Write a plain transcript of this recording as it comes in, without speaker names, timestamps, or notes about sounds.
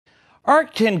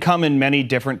Art can come in many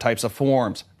different types of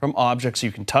forms, from objects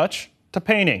you can touch to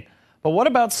painting. But what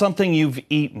about something you've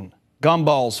eaten?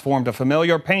 Gumballs formed a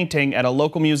familiar painting at a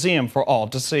local museum for all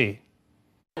to see.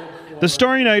 The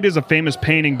Starry Night is a famous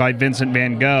painting by Vincent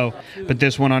van Gogh, but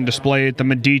this one on display at the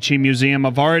Medici Museum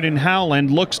of Art in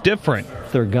Howland looks different.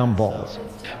 They're gumballs.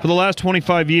 For the last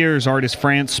 25 years, artist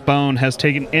Franz Spohn has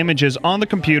taken images on the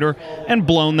computer and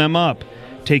blown them up,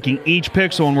 taking each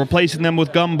pixel and replacing them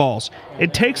with gumballs.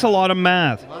 It takes a lot of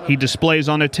math. He displays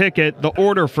on a ticket the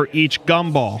order for each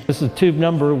gumball. This is tube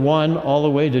number 1 all the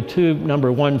way to tube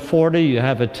number 140. You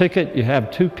have a ticket, you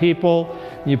have 2 people,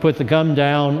 you put the gum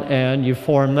down and you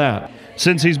form that.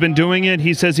 Since he's been doing it,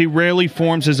 he says he rarely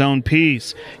forms his own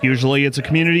piece. Usually it's a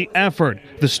community effort.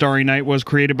 The Starry Night was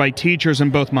created by teachers in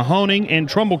both Mahoning and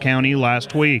Trumbull County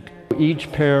last week.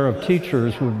 Each pair of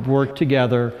teachers would work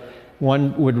together.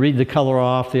 One would read the color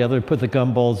off, the other would put the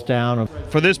gumballs down.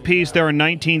 For this piece, there are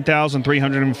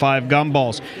 19,305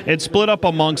 gumballs. It's split up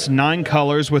amongst 9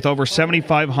 colors with over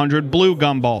 7,500 blue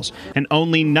gumballs and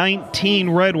only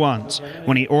 19 red ones.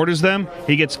 When he orders them,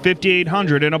 he gets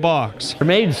 5,800 in a box. They're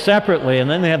made separately, and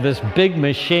then they have this big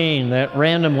machine that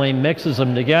randomly mixes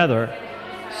them together.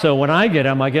 So when I get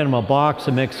them a box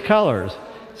of mixed colors.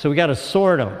 So we got to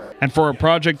sort them. And for a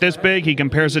project this big, he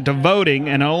compares it to voting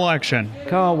in an election.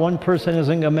 Oh, one person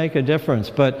isn't going to make a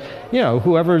difference. But,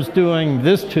 whoever's doing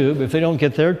this tube, if they don't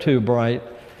get their tube right,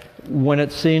 when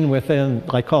it's seen within,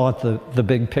 I call it the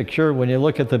big picture, when you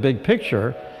look at the big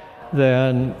picture,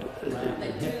 then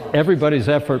everybody's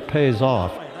effort pays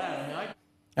off.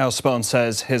 Now, Spohn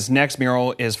says his next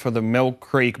mural is for the Mill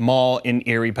Creek Mall in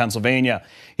Erie, Pennsylvania.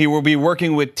 He will be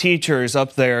working with teachers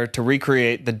up there to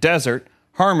recreate the desert,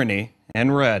 harmony,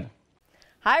 and red.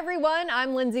 Hi everyone,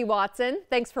 I'm Lindsay Watson.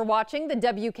 Thanks for watching the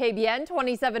WKBN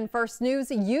 27 First News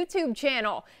YouTube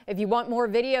channel. If you want more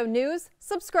video news,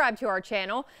 subscribe to our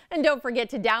channel. And don't forget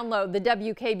to download the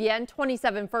WKBN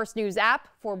 27 First News app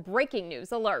for breaking news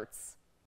alerts.